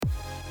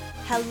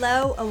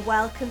Hello and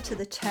welcome to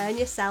the Turn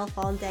Yourself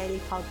On Daily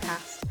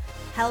podcast,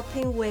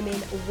 helping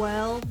women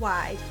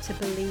worldwide to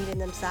believe in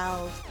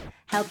themselves,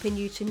 helping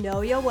you to know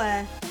your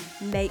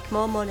worth, make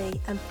more money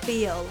and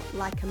feel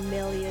like $1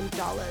 million.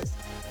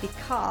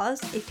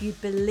 Because if you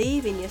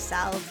believe in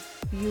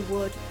yourself, you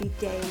would be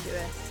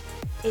dangerous.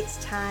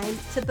 It's time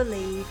to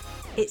believe.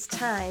 It's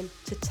time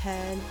to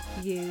turn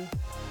you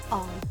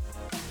on.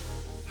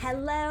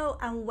 Hello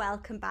and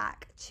welcome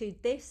back to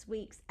this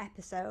week's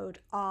episode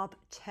of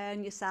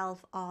Turn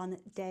Yourself On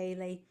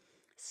Daily.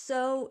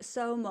 So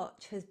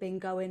much has been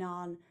going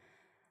on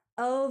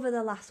over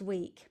the last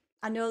week.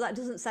 I know that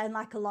doesn't sound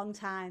like a long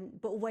time,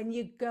 but when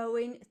you're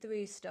going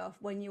through stuff,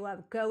 when you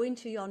are going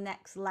to your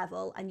next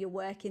level and you're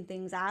working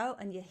things out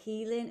and you're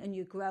healing and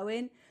you're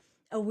growing,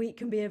 a week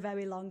can be a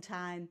very long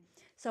time.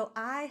 So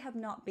I have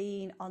not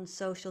been on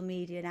social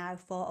media now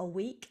for a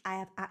week. I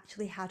have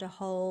actually had a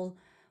whole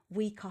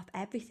week off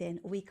everything,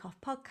 a week off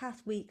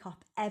podcast, week off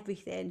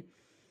everything.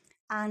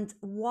 And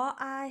what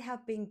I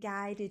have been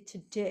guided to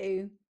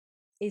do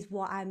is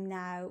what I'm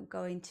now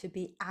going to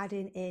be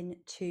adding in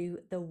to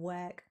the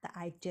work that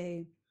I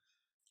do.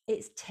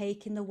 It's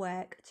taking the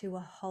work to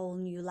a whole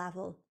new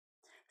level.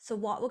 So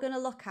what we're going to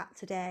look at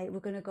today, we're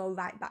going to go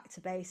right back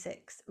to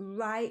basics.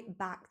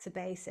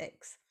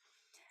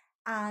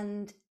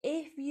 And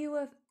if you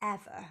have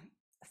ever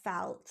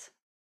felt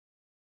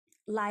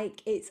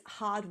like it's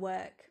hard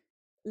work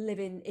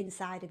living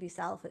inside of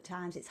yourself at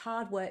times, it's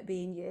hard work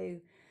being you,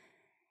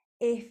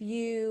 if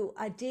you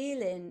are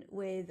dealing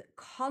with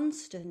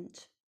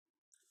constant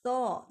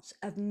thoughts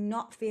of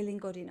not feeling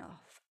good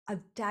enough, of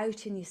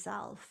doubting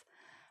yourself,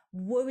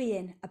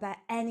 worrying about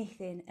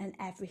anything and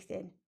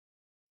everything,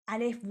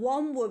 and if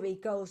one worry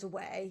goes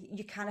away,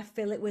 you kind of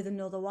fill it with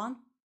another one.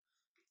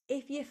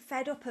 If you're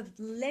fed up of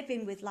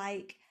living with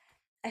like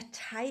a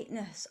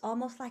tightness,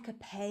 almost like a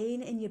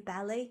pain in your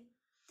belly,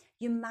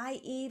 you might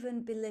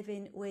even be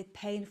living with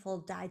painful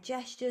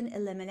digestion,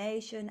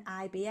 elimination,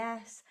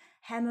 IBS,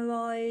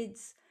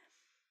 hemorrhoids.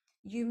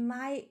 You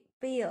might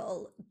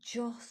feel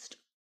just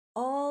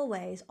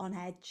always on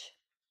edge,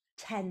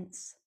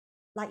 tense,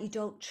 like you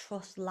don't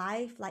trust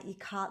life, like you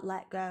can't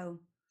let go.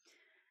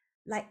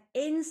 Like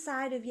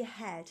inside of your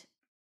head,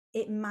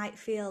 it might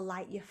feel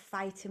like you're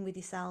fighting with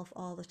yourself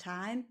all the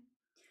time.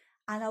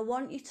 And I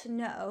want you to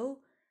know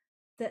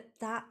that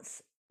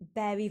that's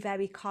very,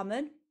 very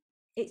common.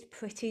 It's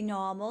pretty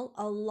normal.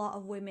 A lot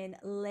of women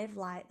live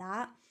like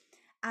that.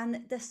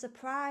 And they're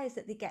surprised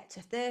that they get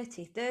to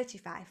 30,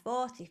 35,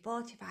 40,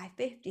 45,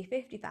 50,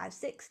 55,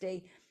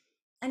 60.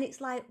 And it's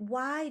like,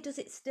 why does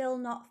it still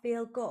not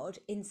feel good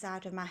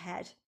inside of my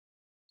head?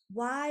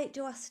 Why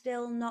do I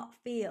still not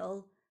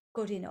feel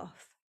good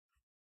enough?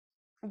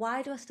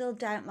 Why do I still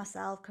doubt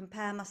myself,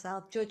 compare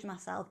myself,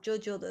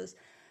 judge others?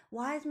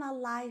 Why is my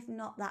life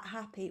not that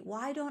happy?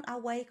 Why don't I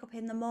wake up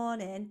in the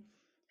morning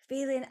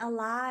feeling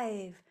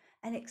alive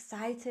and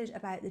excited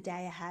about the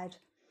day ahead?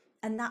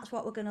 And that's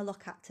what we're going to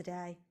look at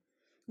today.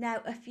 Now,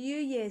 a few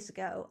years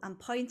ago, I'm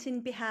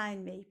pointing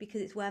behind me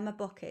because it's where my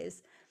book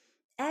is.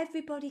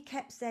 Everybody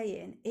kept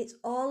saying, it's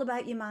all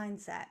about your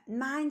mindset.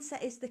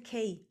 Mindset is the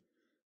key.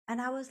 And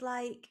I was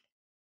like,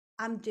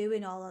 I'm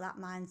doing all of that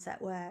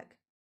mindset work.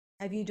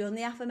 Have you done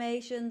the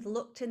affirmations,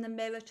 looked in the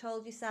mirror,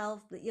 told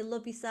yourself that you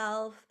love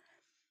yourself?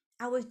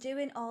 I was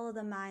doing all of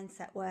the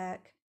mindset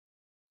work,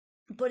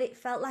 but it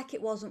felt like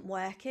it wasn't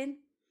working.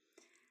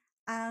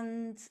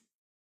 And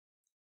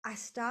I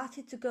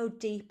started to go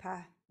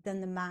deeper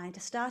than the mind. I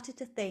started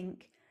to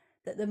think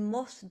that there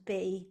must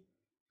be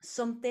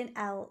something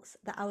else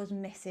that I was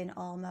missing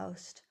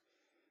almost.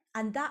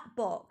 And that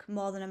book,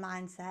 More Than a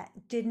Mindset,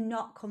 did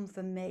not come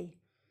from me.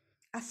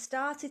 I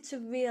started to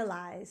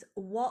realize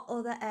what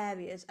other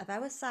areas of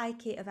our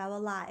psyche, of our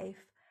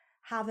life,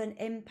 have an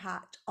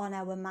impact on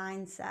our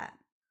mindset.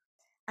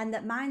 And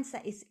that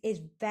mindset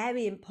is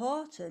very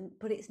important,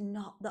 but it's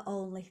not the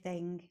only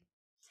thing.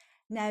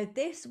 Now,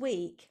 this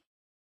week,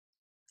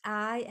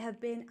 I have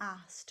been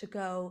asked to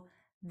go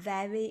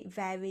very,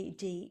 very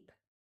deep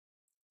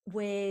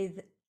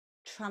with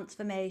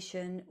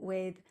transformation,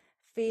 with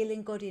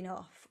feeling good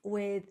enough,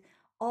 with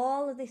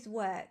all of this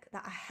work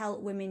that I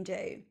help women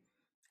do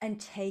and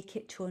take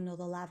it to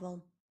another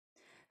level.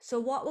 So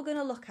what we're going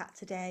to look at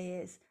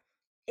today is,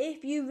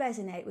 if you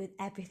resonate with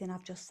everything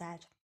I've just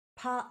said,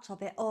 parts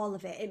of it, all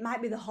of it, it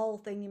might be the whole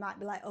thing. You might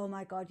be like, oh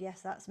my God, yes,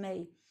 that's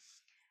me.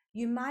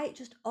 You might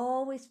just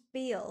always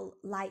feel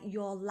like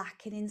you're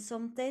lacking in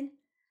something,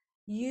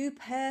 you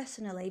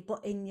personally,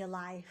 but in your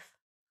life,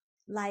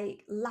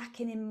 like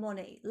lacking in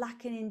money,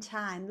 lacking in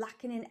time,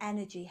 lacking in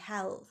energy,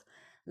 health,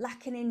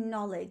 lacking in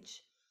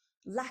knowledge,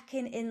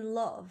 lacking in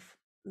love,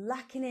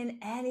 lacking in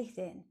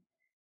anything.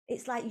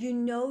 It's like,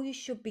 you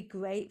should be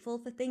grateful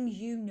for things.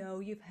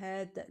 You've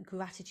heard that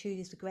gratitude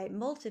is the great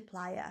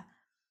multiplier,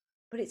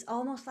 but it's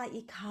almost like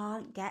you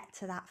can't get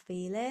to that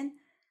feeling.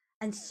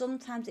 And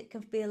sometimes it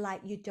can feel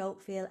like you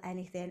don't feel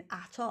anything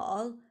at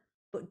all,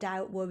 but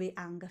doubt, worry,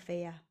 anger,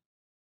 fear.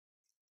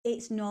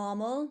 It's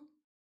normal.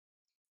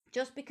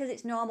 Just because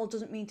it's normal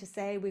doesn't mean to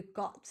say we've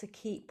got to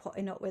keep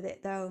putting up with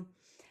it though.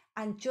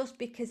 And just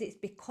because it's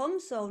become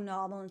so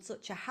normal and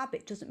such a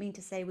habit doesn't mean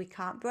to say we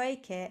can't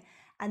break it,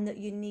 and that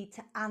you need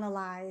to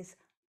analyze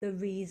the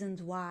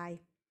reasons why.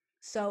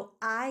 So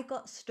I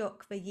got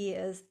stuck for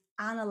years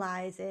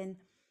analyzing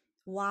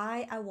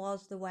why I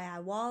was the way I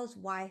was,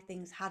 why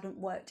things hadn't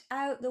worked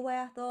out the way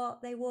I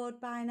thought they would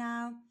by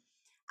now.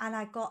 And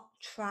I got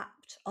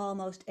trapped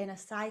almost in a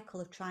cycle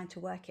of trying to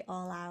work it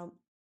all out.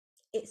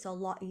 It's a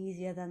lot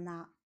easier than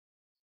that.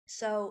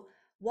 So,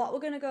 what we're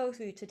going to go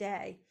through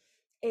today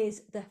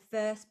is the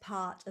first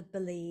part of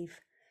believe.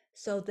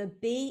 So, the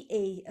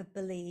BE of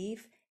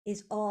believe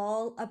is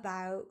all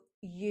about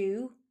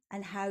you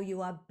and how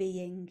you are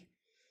being.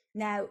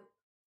 Now,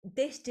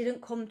 this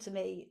didn't come to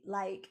me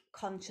like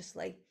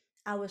consciously.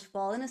 I was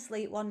falling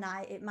asleep one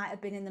night, it might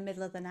have been in the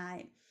middle of the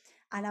night,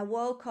 and I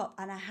woke up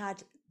and I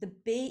had the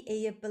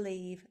BE of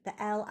believe, the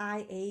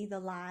LIE, the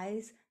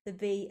lies, the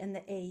V and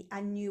the E.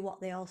 I knew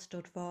what they all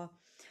stood for.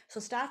 So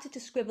I started to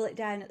scribble it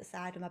down at the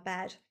side of my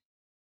bed.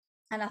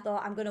 And I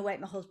thought, I'm going to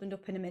wake my husband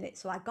up in a minute.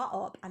 So I got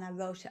up and I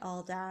wrote it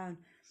all down.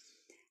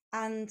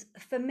 And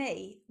for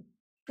me,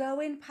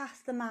 going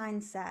past the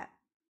mindset,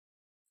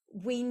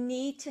 we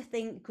need to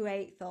think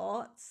great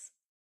thoughts.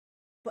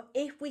 But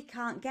if we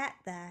can't get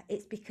there,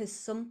 it's because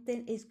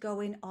something is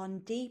going on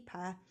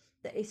deeper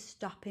that is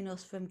stopping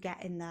us from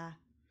getting there.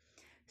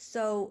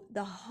 So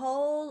the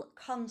whole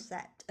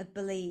concept of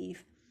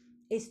believe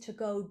is to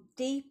go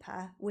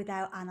deeper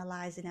without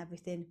analysing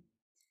everything.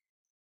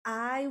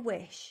 I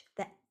wish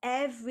that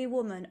every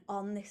woman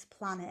on this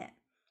planet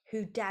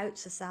who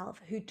doubts herself,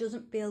 who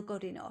doesn't feel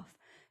good enough,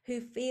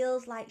 who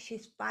feels like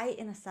she's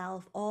fighting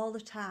herself all the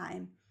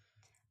time,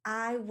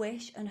 I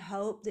wish and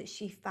hope that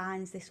she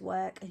finds this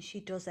work and she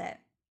does it.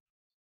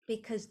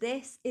 Because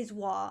this is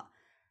what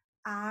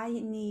I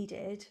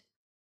needed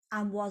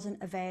and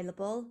wasn't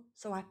available.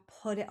 So I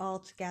put it all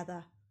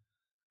together.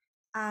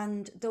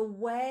 And the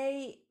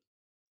way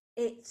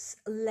it's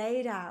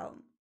laid out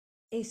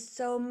is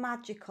so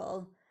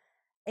magical,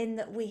 in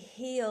that we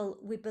heal,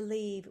 we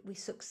believe, we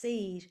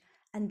succeed,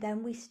 and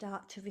then we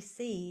start to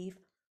receive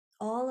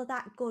all of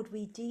that good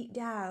we deep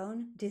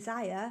down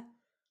desire,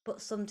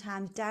 but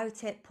sometimes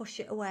doubt it, push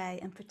it away,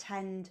 and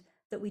pretend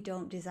that we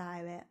don't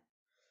desire it.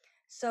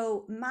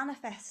 So,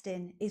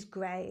 manifesting is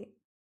great.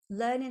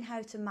 Learning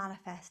how to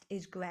manifest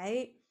is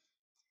great.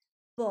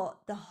 But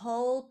the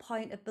whole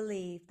point of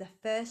believe, the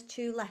first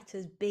two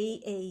letters,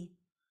 BE,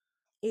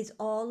 is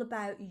all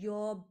about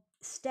your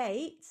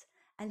state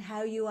and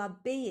how you are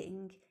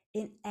being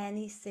in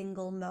any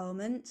single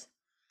moment.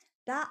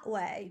 That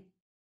way,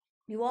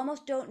 you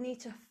almost don't need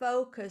to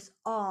focus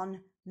on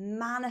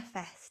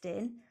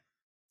manifesting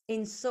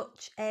in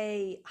such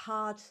a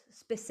hard,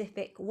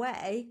 specific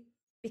way,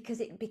 because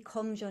it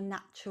becomes your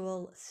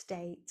natural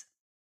state.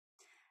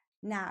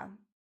 Now,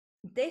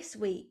 this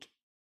week,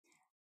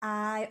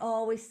 I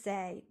always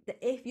say that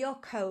if your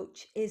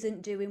coach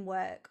isn't doing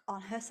work on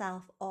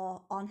herself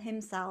or on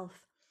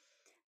himself,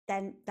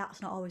 then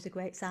that's not always a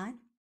great sign.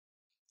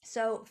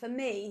 So for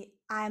me,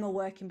 I am a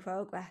work in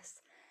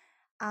progress,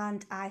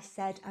 and I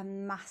said a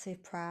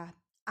massive prayer.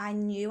 I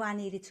knew I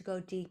needed to go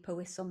deeper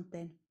with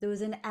something. There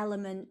was an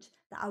element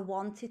that I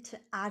wanted to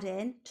add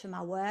in to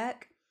my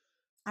work,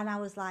 and I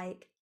was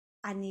like,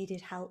 I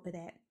needed help with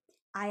it.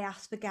 I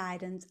asked for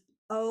guidance.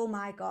 Oh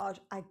my God,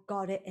 I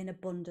got it in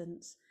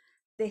abundance.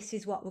 This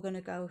is what we're going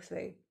to go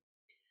through.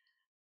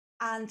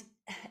 And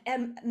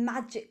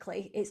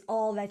magically, it's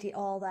already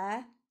all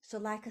there. So,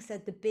 like I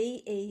said, the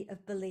BE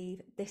of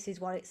believe, this is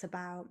what it's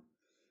about.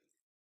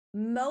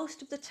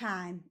 Most of the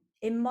time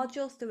in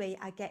module 3,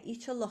 I get you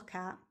to look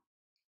at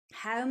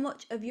how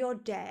much of your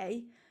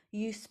day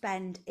you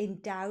spend in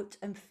doubt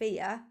and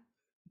fear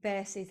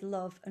versus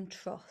love and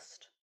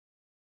trust.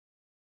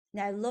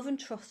 Now, love and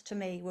trust to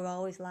me were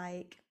always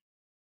like,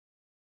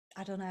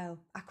 I don't know,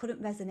 I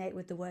couldn't resonate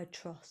with the word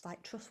trust.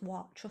 Like, trust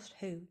what? Trust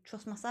who?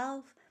 Trust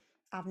myself?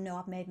 I've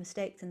made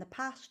mistakes in the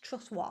past.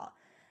 Trust what?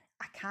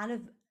 I kind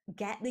of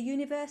get the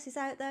universe is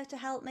out there to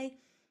help me.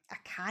 I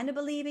kind of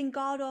believe in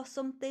God or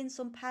something,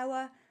 some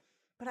power,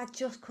 but I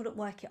just couldn't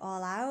work it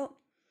all out.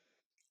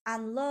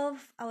 And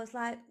love, I was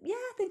like, yeah,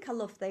 I think I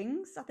love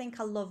things. I think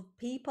I love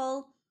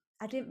people.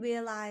 I didn't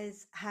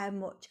realize how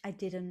much I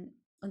didn't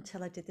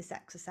until I did this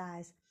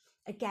exercise.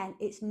 Again,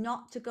 it's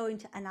not to go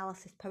into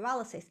analysis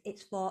paralysis,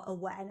 it's for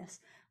awareness.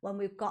 When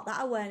we've got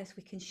that awareness,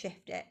 we can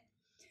shift it.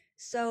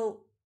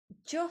 So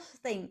just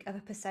think of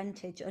a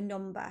percentage, a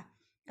number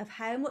of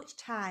how much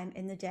time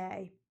in the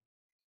day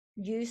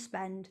you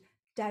spend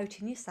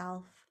doubting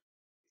yourself,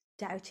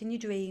 doubting your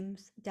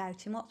dreams,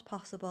 doubting what's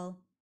possible,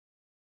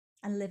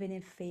 and living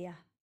in fear.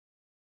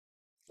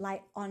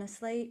 Like,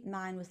 honestly,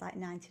 mine was like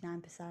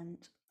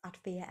 99%. I'd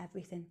fear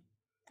everything.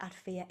 I'd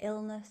fear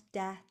illness,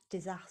 death,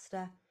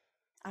 disaster.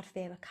 I'd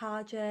fear a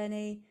car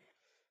journey.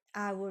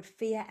 I would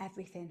fear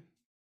everything.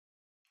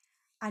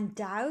 And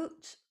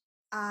doubt,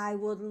 I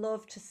would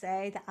love to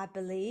say that I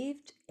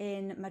believed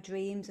in my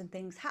dreams and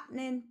things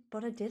happening,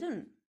 but I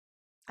didn't.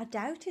 I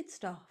doubted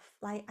stuff.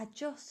 Like, I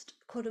just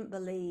couldn't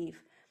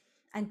believe.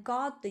 And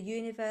God, the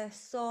universe,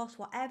 source,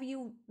 whatever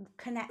you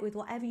connect with,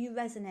 whatever you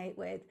resonate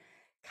with,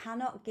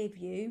 cannot give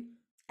you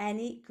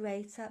any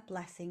greater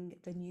blessing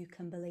than you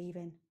can believe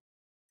in.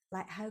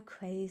 Like, how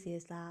crazy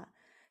is that?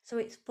 So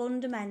it's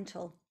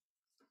fundamental.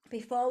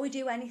 Before we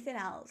do anything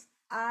else,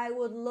 I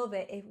would love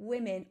it if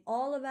women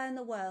all around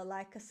the world,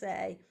 like I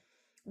say,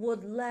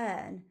 would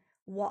learn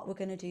what we're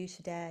going to do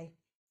today.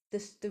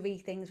 There's 3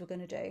 things we're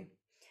going to do.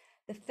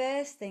 The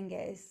first thing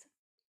is,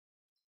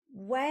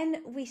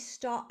 when we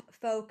stop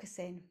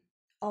focusing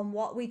on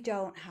what we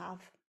don't have,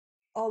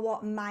 or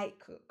what might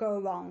go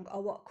wrong,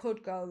 or what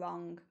could go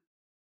wrong,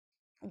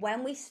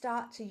 when we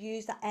start to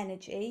use that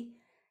energy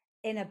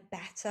in a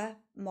better,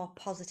 more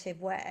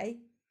positive way,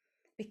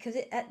 because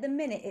at the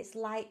minute it's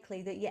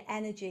likely that your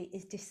energy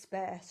is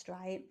dispersed,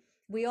 right?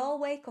 We all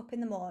wake up in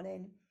the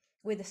morning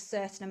with a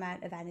certain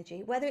amount of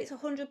energy, whether it's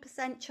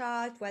 100%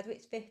 charged, whether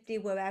it's 50,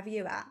 wherever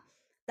you're at,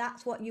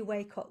 that's what you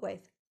wake up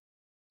with.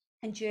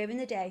 And during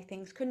the day,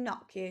 things can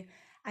knock you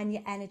and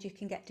your energy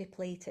can get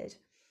depleted.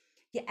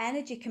 Your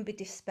energy can be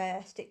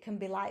dispersed. It can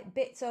be like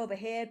bits over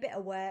here, bit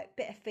of work,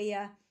 bit of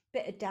fear,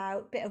 bit of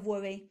doubt, bit of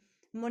worry,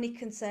 money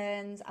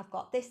concerns. I've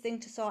got this thing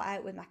to sort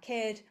out with my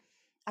kid.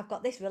 I've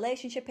got this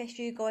relationship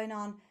issue going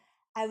on.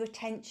 Our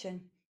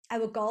attention,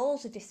 our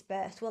goals are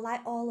dispersed. We're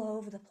like all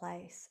over the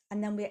place.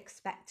 And then we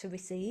expect to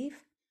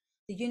receive.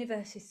 The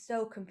universe is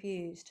so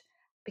confused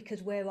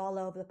because we're all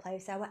over the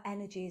place. Our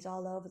energy is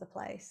all over the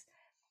place.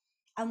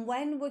 And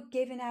when we're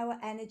giving our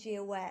energy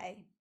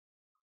away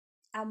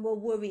and we're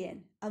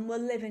worrying and we're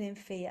living in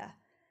fear,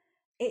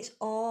 it's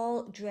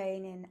all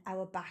draining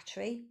our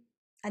battery.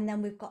 And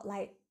then we've got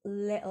like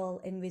little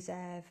in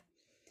reserve.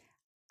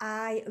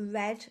 I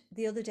read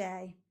the other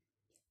day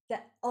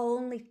that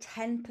only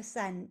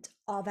 10%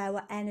 of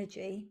our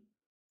energy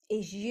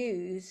is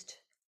used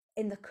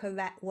in the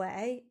correct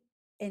way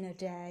in a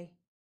day.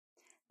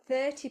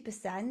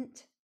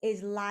 30%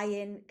 is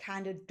lying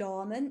kind of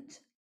dormant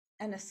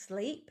and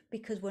asleep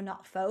because we're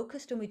not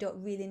focused and we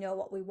don't really know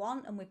what we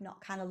want and we've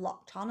not kind of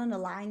locked on and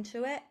aligned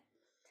to it.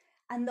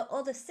 And the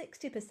other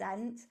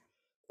 60%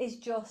 is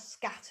just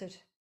scattered.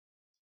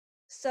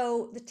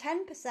 So the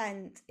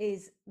 10%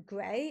 is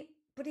great,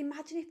 but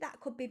imagine if that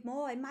could be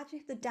more. Imagine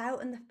if the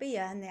doubt and the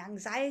fear and the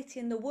anxiety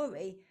and the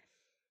worry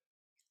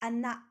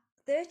and that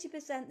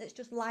 30% that's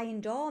just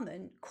lying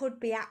dormant could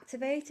be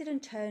activated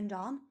and turned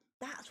on.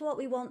 That's what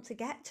we want to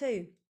get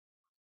to.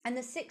 And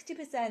the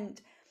 60%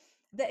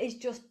 that is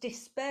just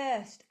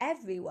dispersed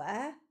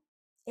everywhere,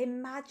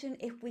 imagine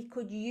if we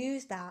could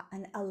use that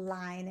and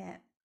align it.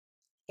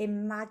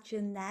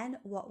 Imagine then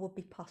what would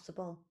be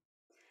possible.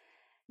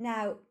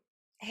 Now,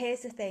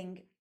 here's the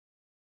thing.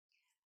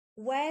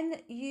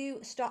 When you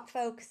stop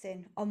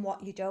focusing on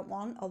what you don't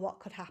want or what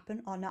could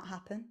happen or not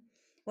happen,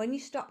 when you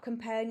stop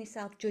comparing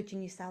yourself,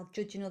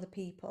 judging other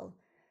people,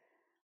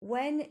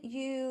 when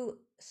you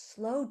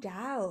slow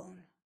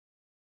down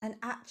and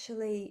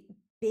actually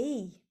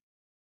be,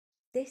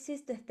 this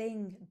is the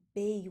thing,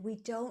 be. We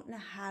don't know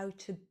how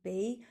to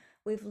be.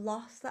 We've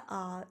lost the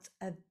art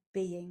of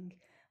being.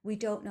 We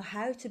don't know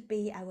how to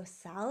be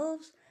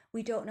ourselves.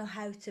 We don't know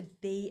how to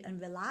be and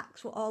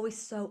relax. We're always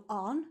so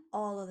on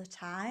all of the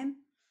time.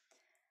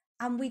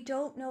 And we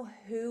don't know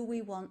who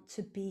we want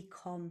to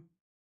become.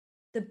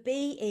 The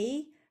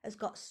BE has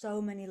got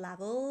so many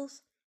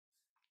levels.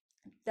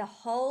 The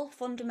whole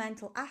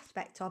fundamental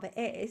aspect of it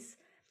is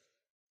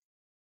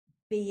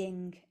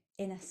being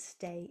in a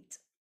state.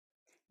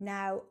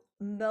 Now,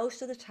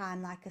 most of the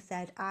time, like I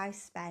said, I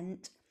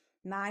spent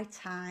my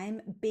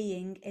time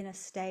being in a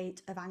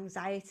state of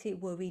anxiety,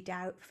 worry,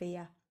 doubt,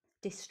 fear,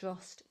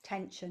 distrust,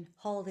 tension,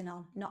 holding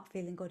on, not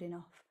feeling good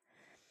enough.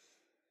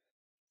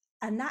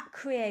 And that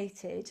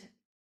created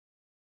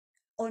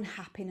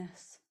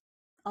unhappiness,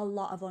 a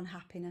lot of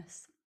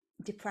unhappiness,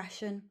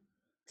 depression,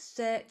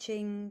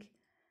 searching,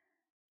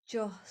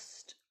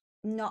 just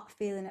not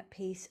feeling at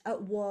peace,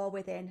 at war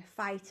within,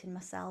 fighting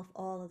myself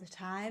all of the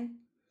time.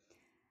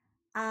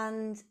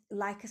 And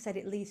like I said,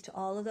 it leads to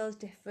all of those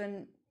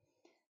different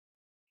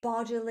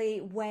bodily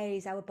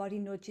ways our body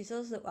nudges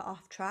us that we're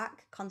off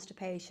track: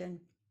 constipation,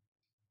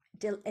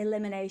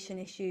 elimination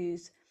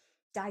issues,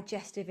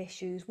 digestive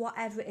issues,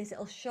 whatever it is.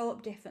 It'll show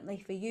up differently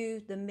for you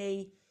than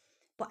me,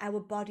 but our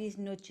body's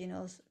nudging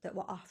us that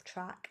we're off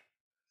track.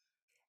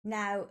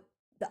 Now,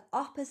 the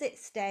opposite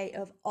state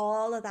of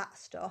all of that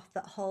stuff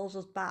that holds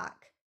us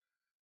back,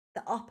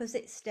 the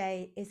opposite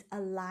state is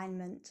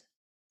alignment.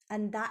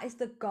 And that is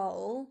the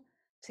goal,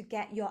 to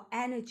get your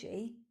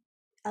energy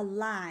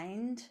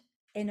aligned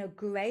in a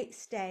great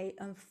state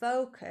and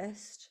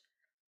focused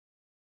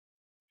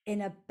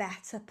in a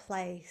better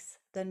place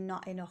than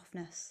not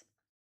enoughness.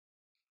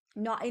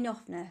 Not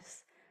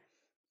enoughness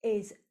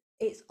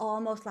it's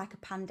almost like a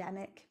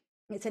pandemic.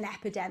 It's an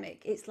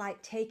epidemic. It's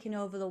like taking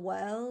over the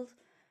world.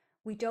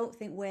 We don't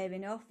think we're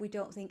enough. We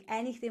don't think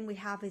anything we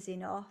have is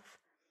enough.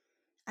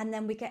 And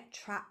then we get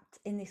trapped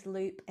in this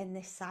loop, in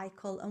this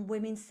cycle. And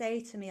women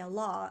say to me a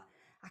lot,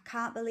 I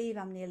can't believe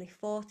I'm nearly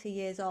 40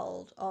 years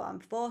old, or I'm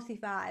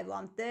 45, or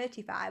I'm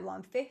 35, or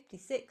I'm 50,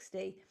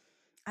 60.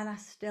 and I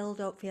still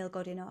don't feel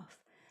good enough.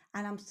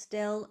 And I'm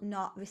still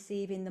not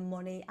receiving the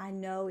money I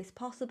know is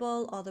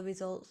possible or the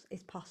results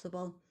is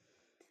possible.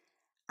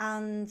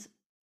 And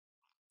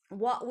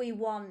what we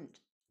want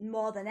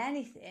more than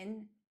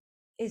anything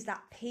is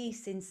that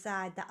peace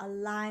inside, that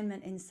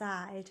alignment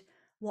inside.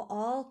 We're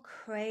all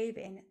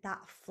craving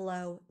that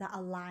flow, that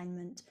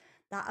alignment,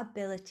 that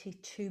ability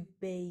to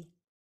be.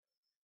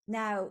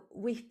 Now,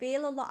 we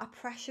feel a lot of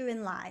pressure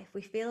in life,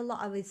 we feel a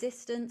lot of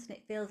resistance, and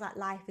it feels like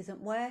life isn't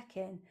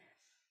working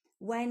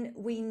when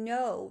we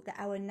know that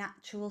our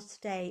natural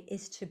state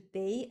is to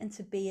be and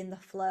to be in the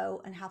flow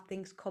and have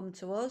things come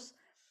to us.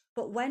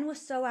 But when we're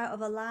so out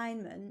of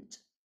alignment,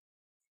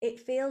 it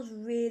feels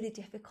really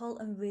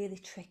difficult and really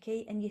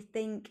tricky, and you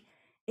think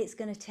it's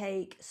going to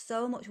take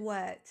so much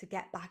work to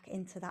get back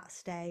into that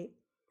state,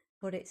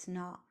 but it's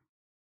not.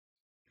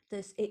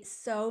 It's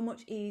so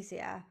much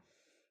easier,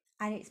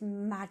 and it's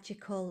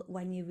magical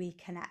when you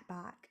reconnect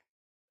back.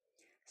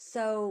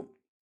 So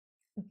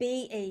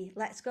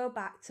let's go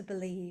back to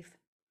believe.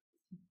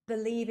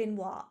 Believe in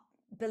what?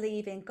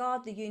 Believe in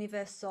God, the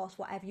universe, source,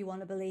 whatever you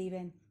want to believe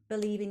in.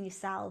 Believe in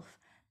yourself.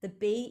 The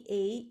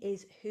BE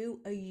is, who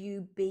are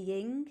you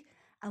being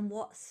and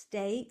what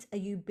state are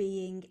you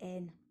being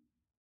in?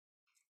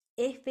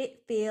 If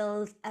it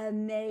feels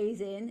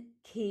amazing,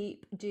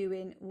 keep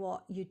doing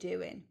what you're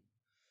doing.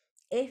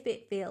 If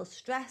it feels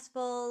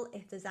stressful,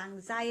 if there's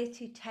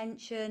anxiety,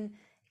 tension,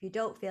 if you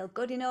don't feel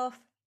good enough,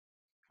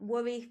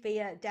 worry,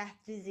 fear, death,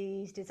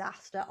 disease,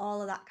 disaster,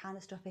 all of that kind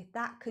of stuff, if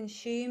that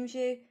consumes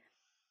you,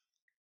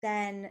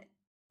 then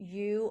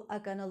you are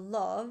going to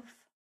love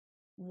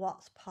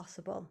what's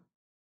possible.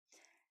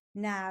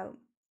 Now,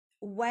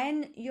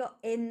 when you're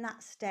in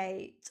that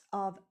state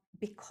of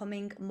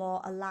becoming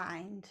more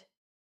aligned,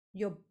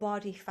 your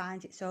body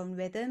finds its own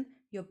rhythm,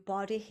 your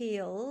body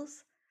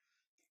heals,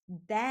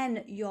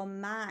 then your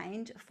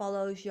mind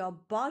follows your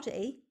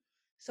body.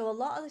 So a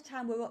lot of the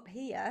time we're up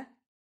here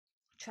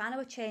trying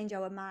to change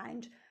our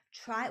mind,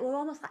 we're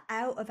almost like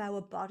out of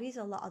our bodies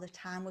a lot of the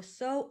time. We're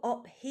so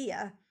up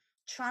here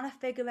trying to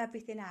figure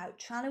everything out,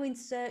 trying to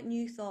insert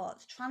new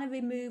thoughts, trying to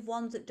remove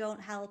ones that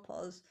don't help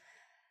us.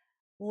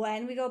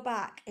 When we go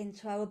back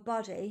into our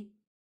body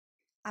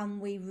and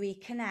we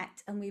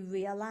reconnect and we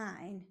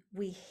realign,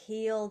 we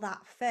heal that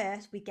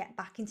first, we get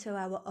back into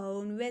our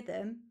own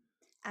rhythm,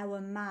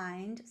 our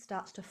mind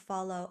starts to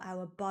follow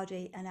our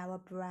body and our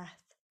breath.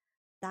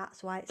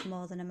 That's why it's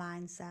more than a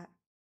mindset.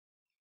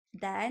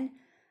 Then,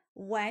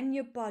 when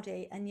your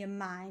body and your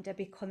mind are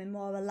becoming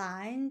more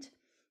aligned,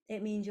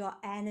 it means your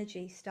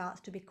energy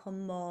starts to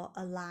become more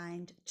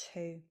aligned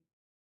too.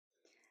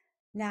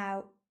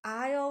 Now,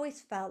 I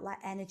always felt like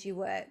energy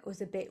work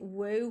was a bit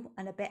woo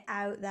and a bit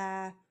out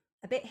there,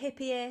 a bit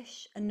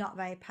hippie-ish and not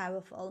very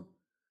powerful.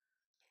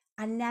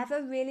 I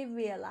never really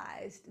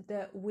realized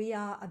that we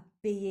are a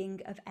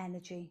being of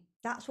energy.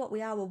 That's what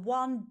we are. We're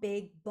one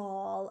big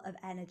ball of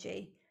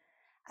energy.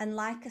 And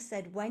like I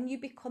said, when you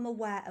become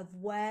aware of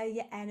where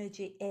your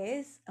energy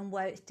is and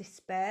where it's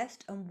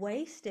dispersed and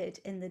wasted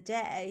in the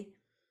day,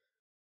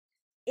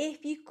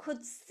 if you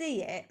could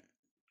see it,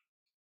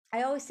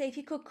 I always say, if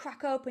you could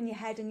crack open your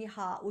head and your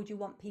heart, would you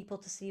want people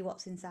to see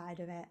what's inside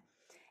of it?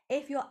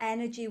 If your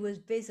energy was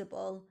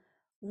visible,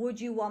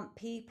 would you want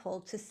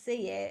people to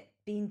see it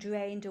being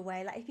drained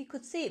away? Like if you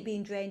could see it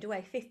being drained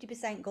away,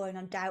 50% going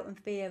on doubt and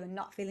fear and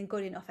not feeling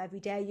good enough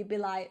every day, you'd be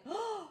like,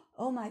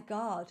 oh my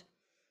God.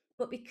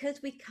 But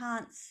because we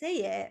can't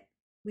see it,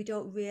 we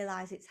don't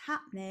realize it's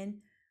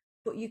happening,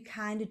 but you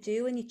kind of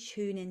do when you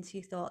tune into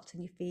your thoughts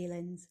and your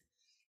feelings.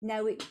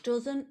 Now, it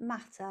doesn't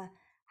matter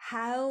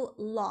how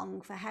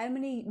long, for how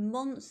many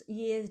months,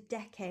 years,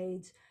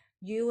 decades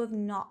you have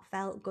not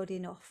felt good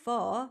enough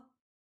for,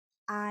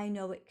 I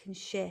know it can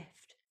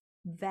shift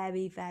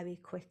very, very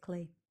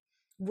quickly.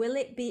 Will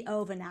it be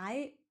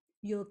overnight?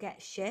 You'll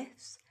get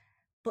shifts,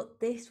 but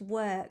this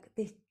work,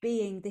 this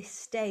being, this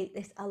state,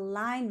 this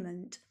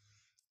alignment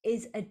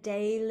is a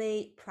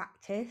daily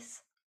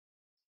practice.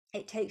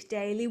 It takes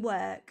daily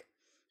work,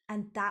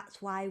 and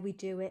that's why we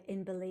do it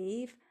in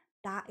Believe.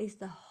 That is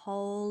the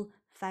whole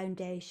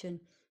foundation.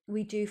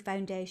 We do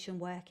foundation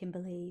work in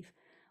Believe.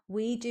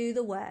 We do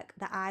the work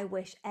that I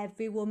wish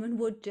every woman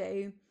would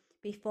do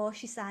before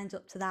she signs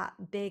up to that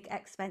big,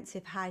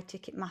 expensive, high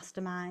ticket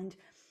mastermind,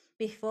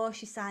 before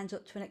she signs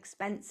up to an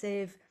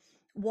expensive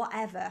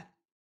whatever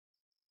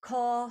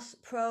course,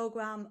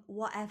 program,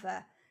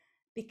 whatever.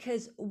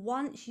 Because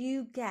once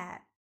you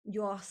get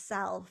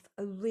yourself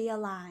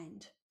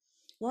realigned,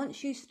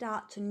 once you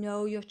start to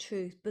know your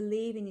truth,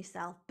 believe in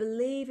yourself,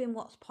 believe in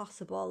what's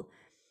possible,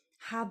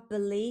 have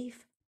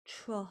belief,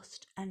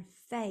 trust, and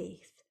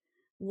faith.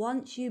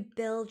 Once you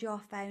build your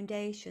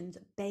foundations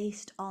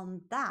based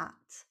on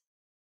that,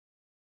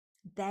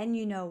 then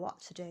you know what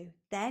to do.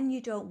 Then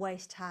you don't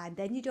waste time.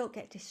 Then you don't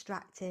get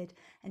distracted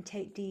and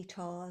take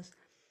detours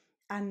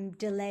and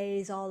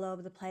delays all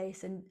over the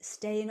place and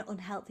stay in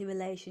unhealthy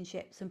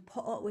relationships and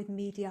put up with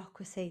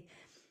mediocrity,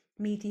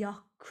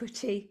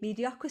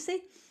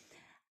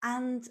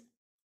 and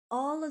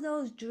all of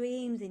those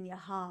dreams in your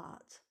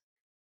heart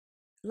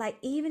Like,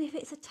 even if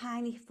it's a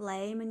tiny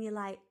flame and you're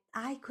like,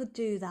 I could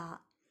do that,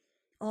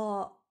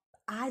 or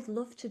I'd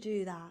love to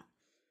do that,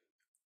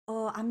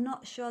 or I'm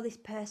not sure this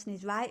person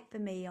is right for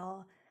me,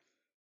 or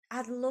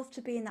I'd love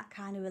to be in that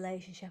kind of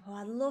relationship, or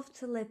I'd love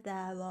to live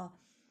there, or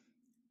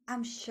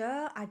I'm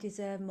sure I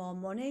deserve more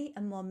money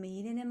and more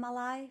meaning in my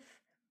life.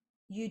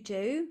 You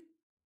do.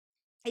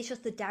 It's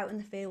just the doubt and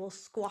the fear will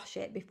squash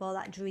it before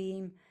that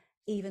dream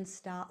even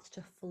starts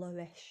to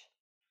flourish.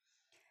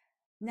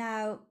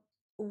 Now,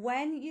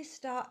 when you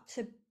start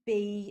to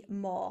be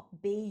more,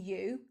 be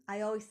you,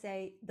 I always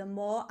say the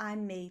more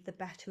I'm me, the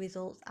better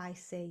results I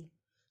see.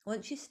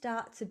 Once you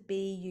start to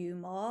be you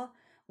more,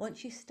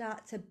 once you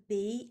start to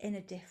be in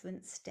a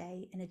different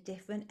state, in a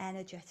different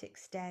energetic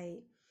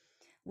state,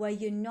 where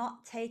you're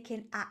not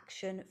taking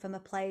action from a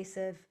place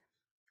of,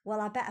 well,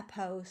 I better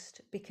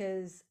post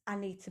because I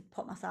need to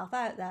put myself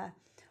out there,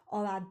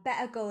 or I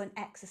better go and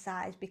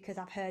exercise because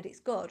I've heard it's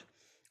good,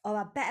 or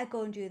I better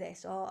go and do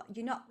this, or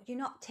you're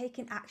not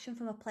taking action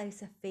from a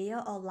place of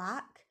fear or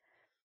lack.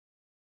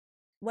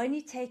 When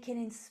you're taking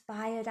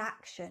inspired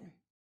action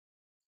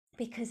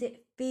because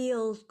it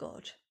feels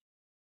good,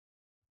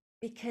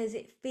 because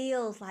it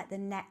feels like the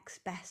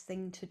next best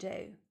thing to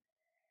do,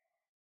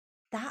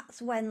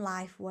 that's when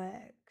life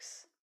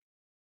works.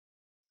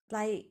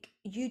 Like,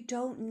 you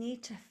don't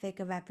need to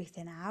figure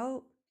everything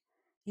out.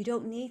 You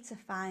don't need to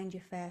find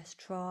your first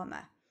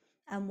trauma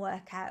and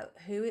work out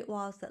who it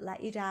was that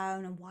let you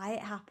down and why it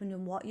happened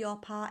and what your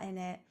part in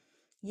it.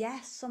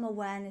 Yes, some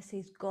awareness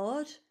is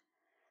good,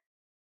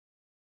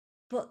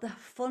 but the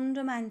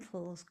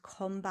fundamentals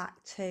come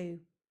back to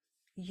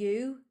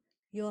you,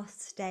 your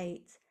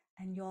state,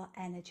 and your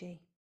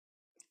energy.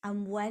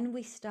 And when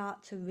we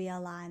start to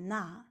realign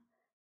that,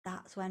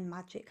 that's when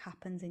magic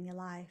happens in your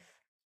life.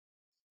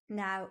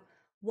 Now,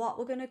 what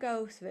we're going to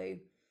go through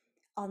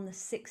on the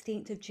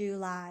 16th of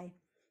July,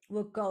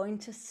 we're going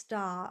to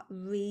start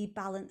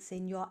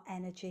rebalancing your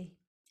energy.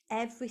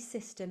 Every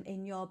system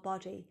in your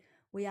body,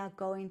 we are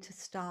going to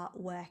start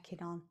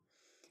working on.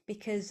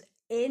 Because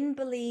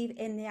believe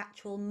in the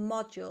actual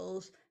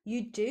modules,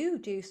 you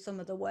do some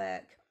of the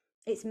work.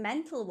 It's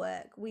mental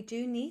work. We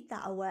do need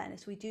that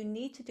awareness. We do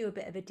need to do a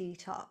bit of a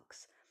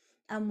detox.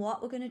 And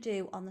what we're going to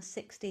do on the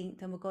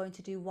 16th, and we're going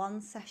to do one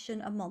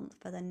session a month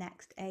for the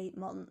next 8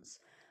 months,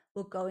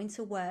 we're going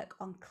to work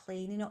on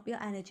cleaning up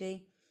your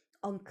energy,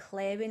 on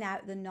clearing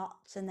out the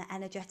knots and the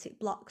energetic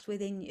blocks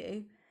within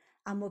you.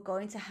 And we're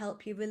going to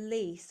help you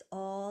release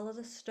all of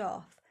the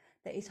stuff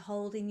that is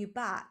holding you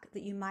back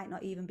that you might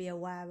not even be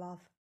aware of.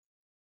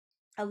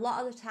 A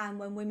lot of the time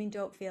when women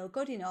don't feel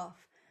good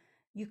enough,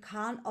 you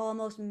can't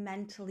almost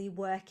mentally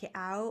work it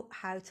out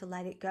how to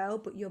let it go,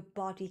 but your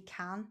body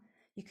can.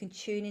 You can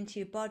tune into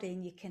your body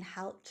and you can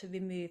help to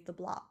remove the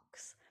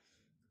blocks.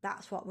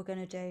 That's what we're going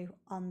to do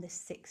on the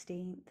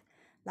 16th.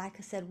 Like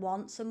I said,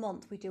 once a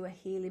month we do a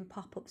healing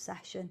pop-up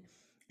session,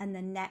 and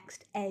the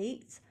next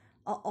 8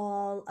 are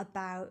all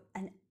about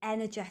an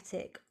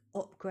energetic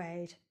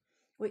upgrade,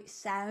 which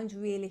sounds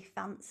really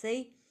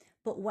fancy,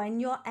 but when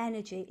your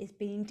energy is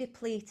being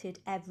depleted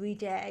every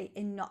day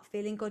in not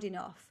feeling good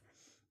enough,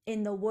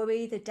 in the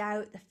worry, the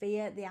doubt, the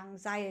fear, the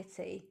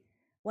anxiety,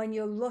 when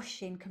you're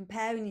rushing,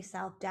 comparing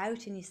yourself,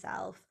 doubting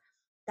yourself,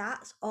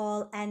 that's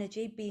all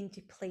energy being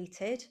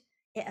depleted.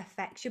 It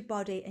affects your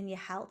body and your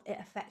health. It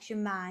affects your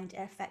mind. It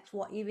affects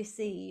what you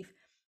receive.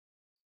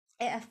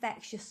 It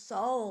affects your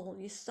soul.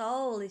 Your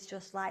soul is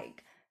just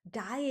like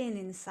dying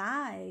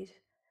inside.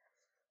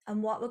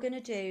 And what we're going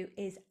to do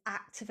is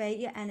activate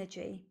your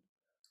energy.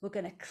 We're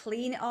going to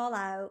clean it all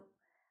out,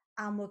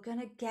 and we're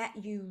going to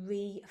get you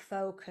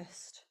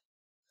refocused.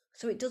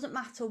 So it doesn't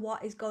matter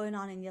what is going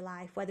on in your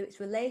life, whether it's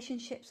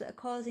relationships that are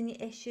causing you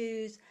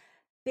issues,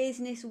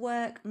 business,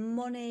 work,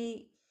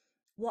 money,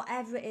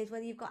 whatever it is,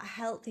 whether you've got a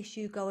health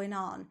issue going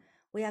on,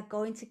 we are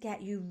going to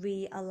get you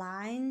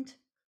realigned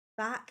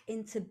back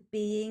into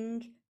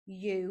being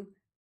you,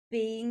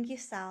 being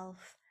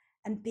yourself,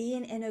 and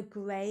being in a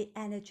great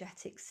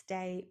energetic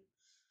state.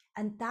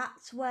 And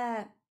that's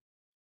where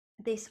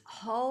this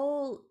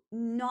whole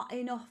not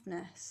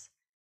enoughness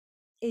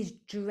is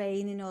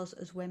draining us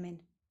as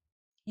women.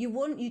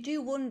 You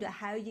do wonder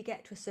how you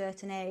get to a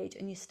certain age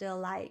and you're still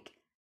like,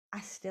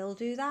 I still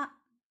do that.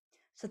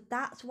 So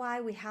that's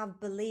why we have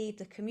Believe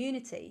the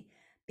community,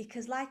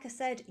 because like I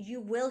said,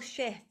 you will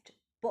shift,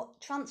 but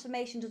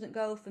transformation doesn't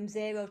go from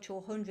 0 to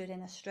 100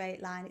 in a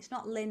straight line. It's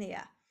not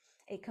linear.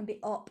 It can be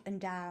up and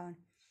down.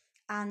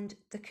 And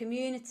the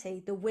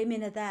community, the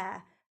women are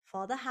there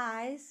for the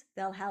highs.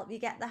 They'll help you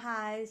get the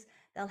highs.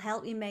 They'll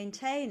help you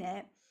maintain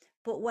it.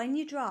 But when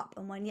you drop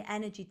and when your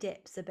energy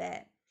dips a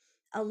bit,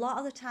 a lot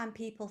of the time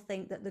people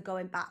think that they're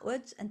going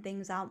backwards and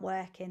things aren't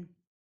working.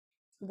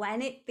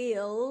 When it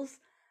feels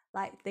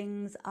like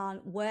things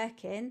aren't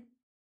working,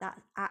 that's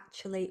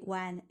actually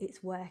when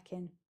it's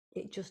working.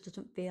 It just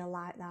doesn't feel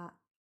like that.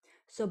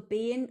 So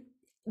being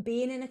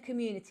in a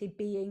community,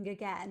 being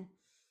again,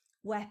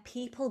 where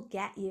people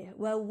get you,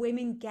 where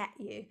women get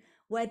you,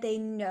 where they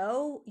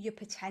know your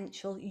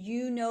potential,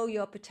 you know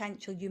your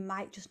potential, you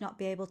might just not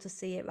be able to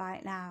see it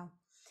right now.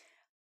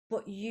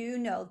 but you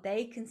know,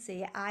 they can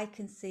see it, I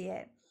can see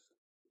it.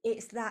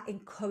 It's that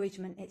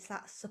encouragement, it's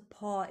that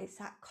support, it's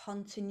that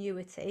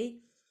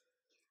continuity,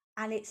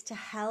 and it's to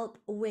help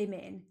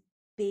women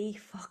be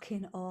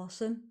fucking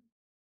awesome.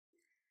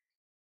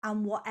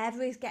 And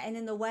whatever is getting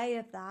in the way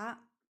of that,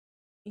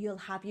 you'll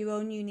have your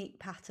own unique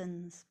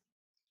patterns.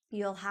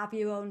 You'll have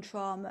your own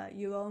trauma,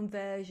 your own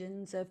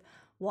versions of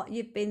what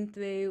you've been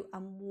through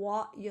and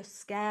what you're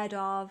scared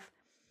of.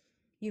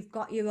 You've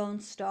got your own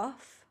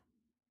stuff.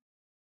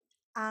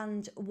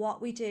 And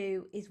what we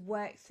do is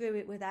work through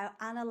it without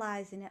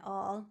analysing it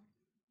all.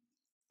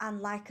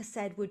 And like I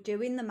said, we're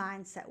doing the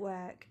mindset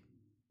work.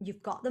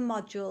 You've got the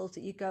modules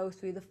that you go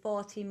through, the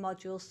 14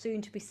 modules,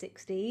 soon to be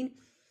 16.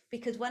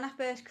 Because when I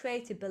first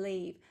created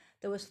Believe,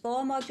 there was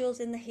 4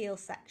 modules in the heal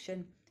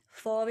section,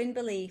 4 in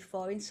Believe,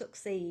 4 in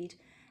Succeed,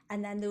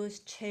 and then there was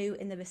 2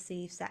 in the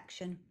Receive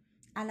section.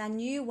 And I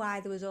knew why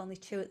there was only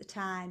 2 at the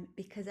time,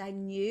 because I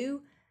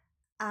knew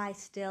I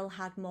still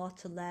had more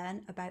to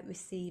learn about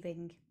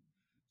receiving.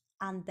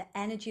 And the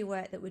energy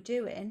work that we're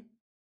doing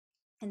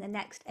in the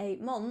next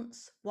 8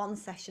 months, 1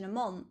 session a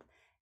month,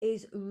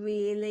 is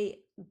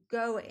really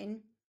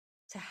going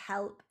to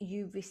help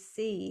you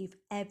receive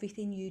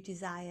everything you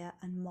desire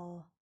and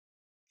more.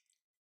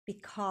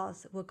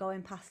 Because we're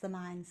going past the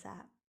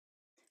mindset.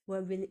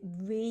 We're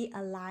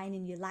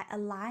realigning you. Like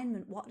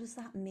alignment, what does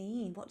that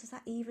mean? What does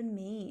that even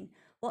mean?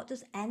 What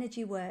does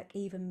energy work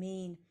even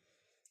mean?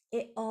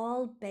 It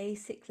all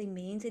basically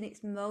means, in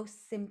its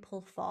most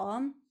simple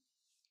form,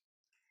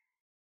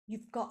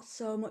 you've got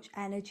so much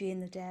energy in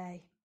the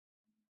day.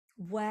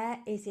 Where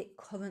is it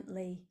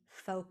currently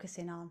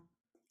focusing on?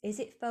 Is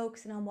it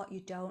focusing on what you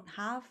don't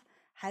have,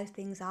 how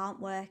things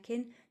aren't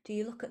working? Do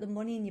you look at the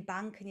money in your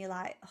bank and you're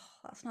like, oh,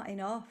 that's not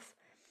enough?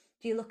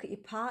 Do you look at your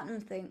partner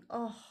and think,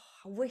 oh,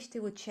 I wish they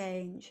would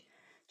change?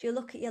 Do you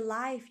look at your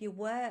life, your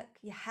work,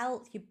 your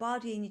health, your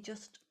body, and you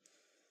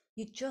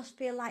just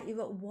feel like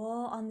you're at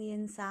war on the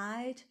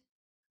inside?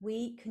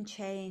 We can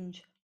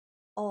change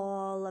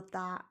all of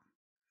that.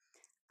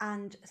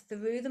 And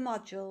through the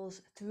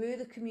modules, through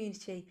the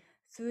community,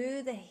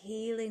 through the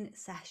healing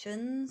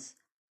sessions,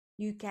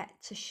 you get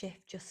to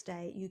shift your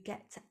state. You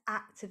get to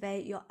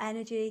activate your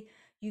energy.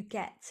 You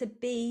get to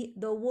be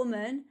the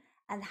woman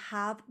and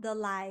have the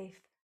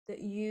life that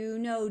you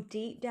know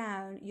deep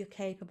down you're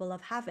capable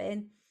of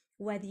having,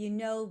 whether you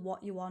know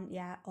what you want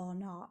yet or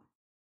not.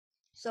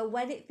 So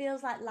when it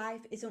feels like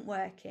life isn't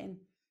working,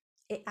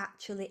 it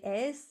actually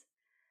is.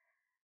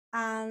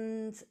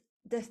 And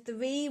the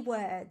 3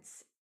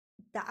 words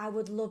that I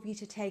would love you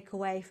to take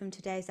away from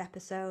today's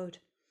episode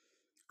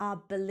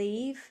are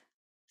believe,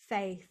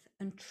 faith,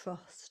 and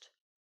trust.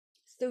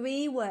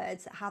 3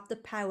 words that have the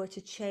power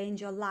to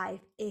change your life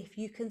if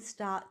you can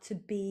start to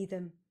be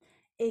them,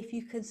 if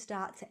you can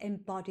start to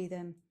embody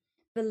them.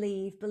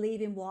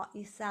 Believe in what?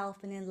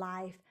 Yourself and in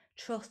life.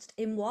 Trust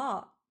in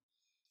what?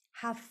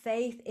 Have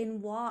faith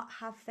in what?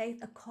 Have faith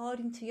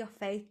according to your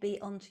faith be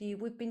unto you.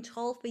 We've been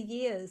told for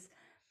years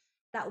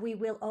that we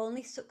will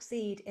only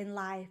succeed in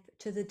life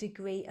to the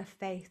degree of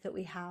faith that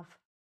we have.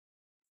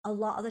 A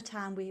lot of the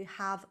time we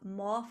have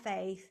more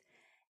faith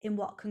in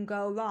what can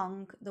go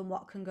wrong than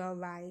what can go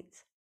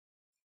right.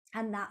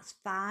 And that's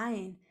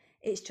fine.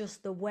 It's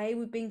just the way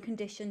we've been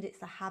conditioned. It's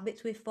the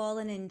habits we've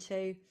fallen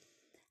into,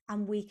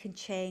 and we can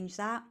change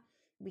that.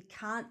 We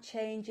can't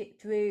change it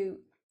through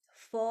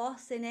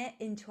forcing it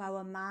into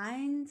our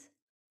mind,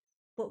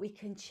 but we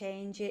can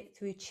change it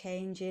through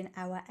changing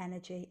our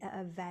energy at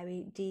a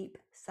very deep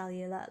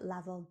cellular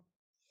level.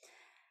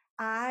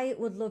 I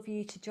would love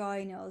you to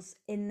join us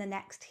in the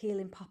next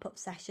healing pop-up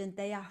session.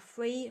 They are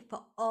free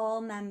for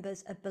all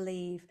members of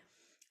Believe.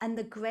 And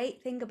the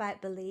great thing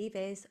about Believe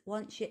is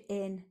once you're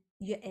in,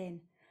 you're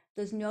in.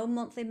 There's no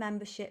monthly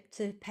membership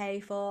to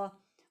pay for.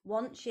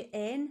 Once you're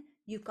in,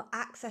 you've got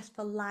access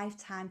for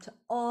lifetime to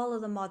all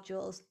of the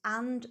modules,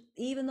 and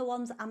even the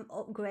ones that I'm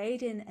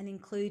upgrading and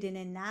including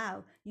in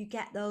now. You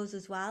get those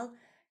as well.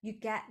 You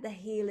get the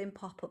healing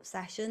pop-up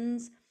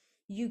sessions.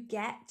 You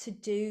get to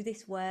do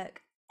this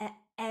work at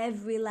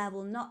every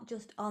level, not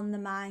just on the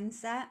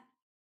mindset.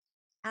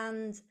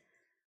 And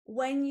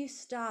when you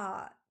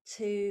start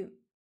to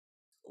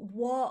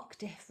walk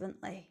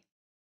differently,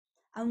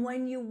 and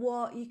when you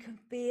walk, you can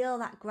feel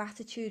that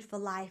gratitude for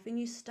life, and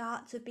you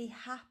start to be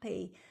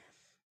happy,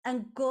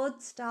 and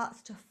good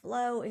starts to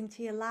flow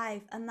into your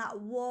life, and that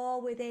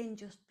war within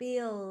just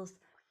feels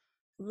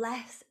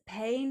less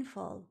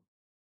painful.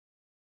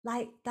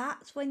 Like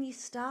that's when you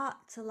start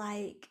to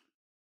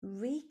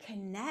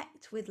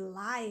reconnect with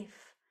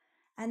life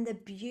and the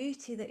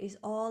beauty that is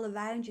all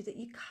around you that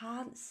you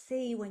can't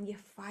see when you're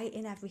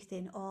fighting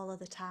everything all of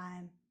the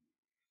time.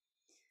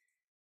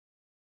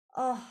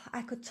 Oh,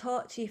 I could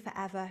talk to you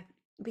forever,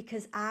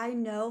 because I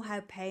know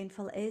how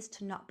painful it is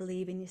to not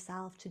believe in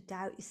yourself, to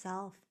doubt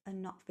yourself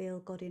and not feel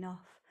good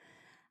enough.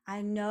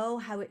 I know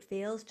how it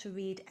feels to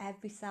read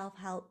every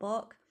self-help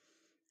book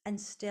and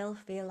still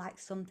feel like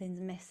something's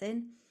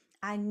missing.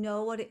 I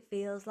know what it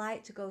feels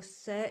like to go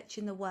search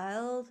in the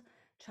world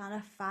trying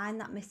to find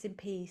that missing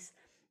piece.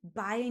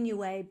 buying your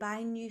way,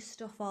 buying new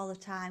stuff all the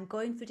time,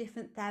 going for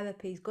different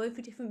therapies, going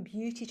for different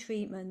beauty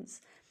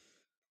treatments,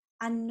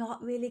 and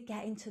not really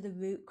getting to the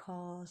root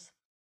cause.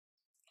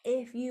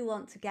 If you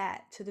want to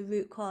get to the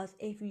root cause,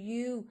 if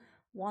you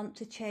want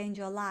to change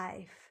your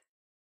life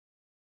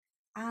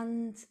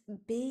and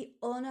be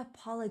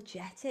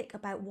unapologetic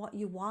about what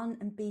you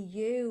want and be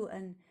you,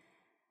 and,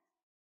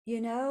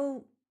 you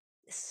know,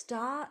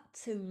 start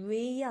to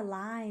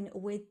realign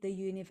with the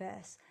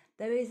universe.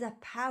 There is a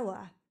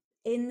power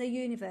in the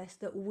universe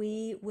that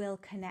we will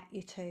connect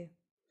you to.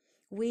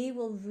 We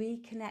will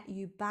reconnect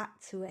you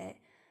back to it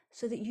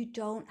so that you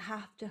don't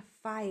have to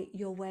fight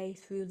your way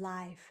through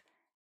life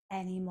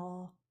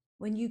anymore.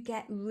 When you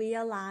get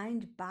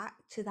realigned back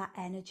to that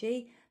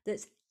energy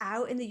that's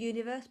out in the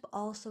universe, but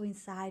also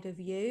inside of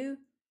you,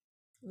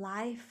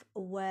 life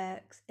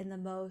works in the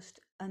most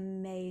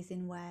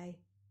amazing way.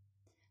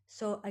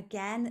 So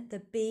again,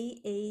 the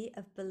BE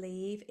of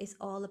believe is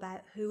all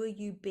about, who are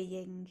you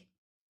being?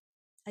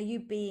 Are you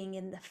being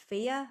in the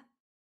fear?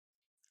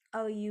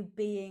 Or are you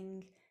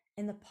being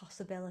in the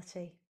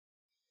possibility?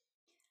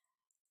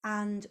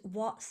 And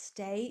what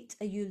state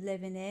are you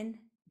living in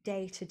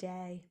day to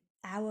day,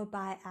 hour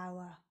by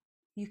hour?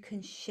 You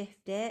can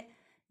shift it.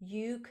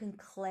 You can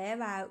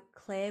clear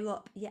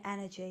up your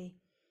energy,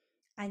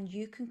 and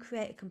you can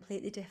create a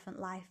completely different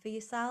life for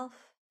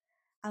yourself.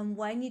 And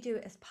when you do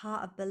it as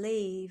part of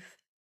believe,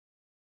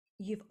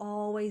 you've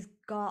always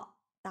got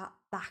that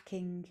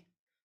backing.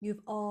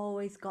 You've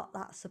always got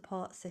that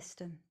support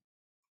system.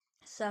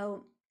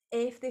 So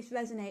if this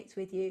resonates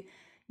with you,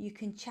 you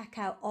can check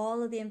out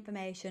all of the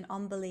information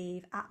on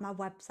Believe at my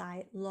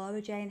website,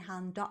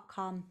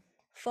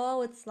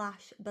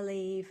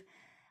 laurajanehan.com/believe.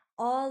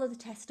 All of the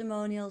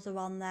testimonials are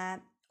on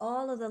there.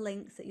 All of the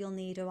links that you'll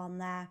need are on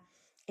there.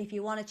 If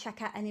you want to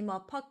check out any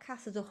more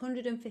podcasts, there's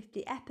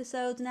 150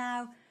 episodes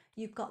now.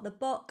 You've got the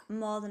book,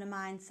 More Than a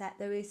Mindset.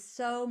 There is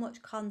so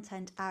much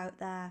content out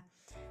there.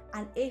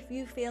 And if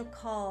you feel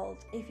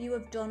called, if you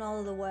have done all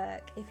of the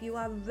work, if you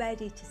are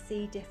ready to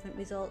see different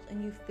results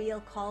and you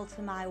feel called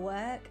to my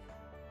work,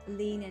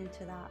 lean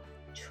into that.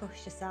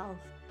 Trust yourself,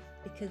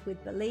 because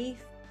with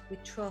belief,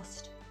 with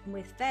trust, and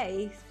with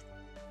faith,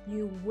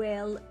 you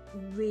will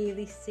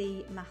really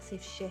see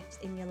massive shifts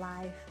in your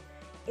life.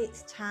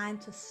 It's time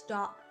to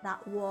stop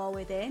that war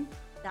within,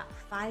 that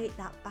fight,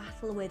 that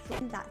battle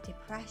within, that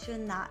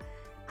depression, that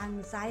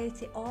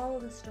anxiety, all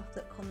of the stuff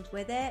that comes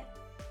with it.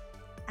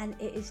 And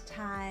it is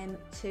time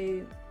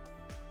to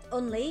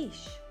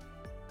unleash,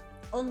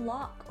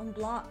 unlock,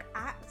 unblock,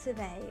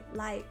 activate,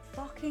 like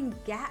fucking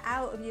get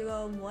out of your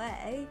own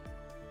way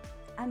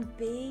and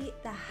be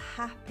the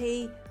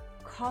happy,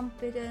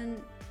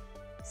 confident,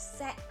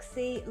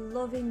 sexy,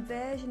 loving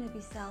version of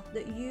yourself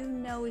that you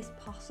know is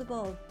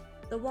possible.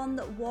 The one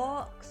that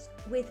walks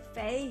with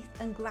faith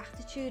and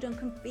gratitude and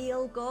can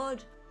feel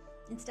good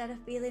instead of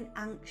feeling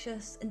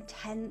anxious and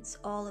tense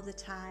all of the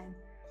time.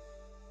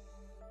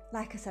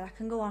 Like I said, I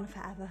can go on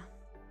forever.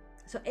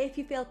 So if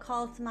you feel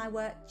called to my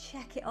work,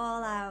 check it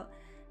all out.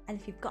 And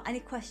if you've got any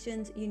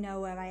questions, you know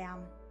where I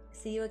am.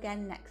 See you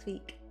again next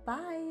week.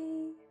 Bye.